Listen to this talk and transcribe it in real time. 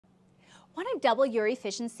Want to double your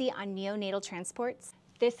efficiency on neonatal transports?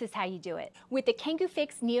 This is how you do it with the Kangoo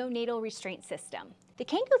Fix Neonatal Restraint System. The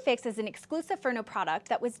Kangoo Fix is an exclusive Furno product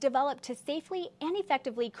that was developed to safely and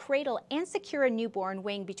effectively cradle and secure a newborn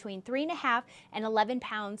weighing between 3.5 and 11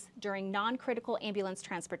 pounds during non-critical ambulance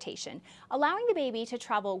transportation, allowing the baby to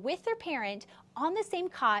travel with their parent on the same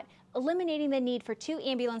cot, eliminating the need for 2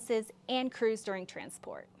 ambulances and crews during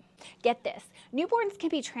transport. Get this, newborns can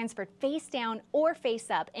be transferred face down or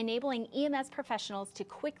face up, enabling EMS professionals to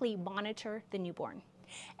quickly monitor the newborn.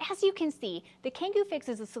 As you can see, the Kangoo Fix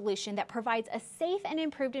is a solution that provides a safe and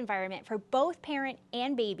improved environment for both parent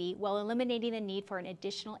and baby while eliminating the need for an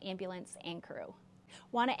additional ambulance and crew.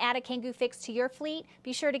 Want to add a Kangoo Fix to your fleet?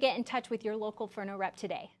 Be sure to get in touch with your local Furno rep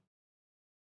today.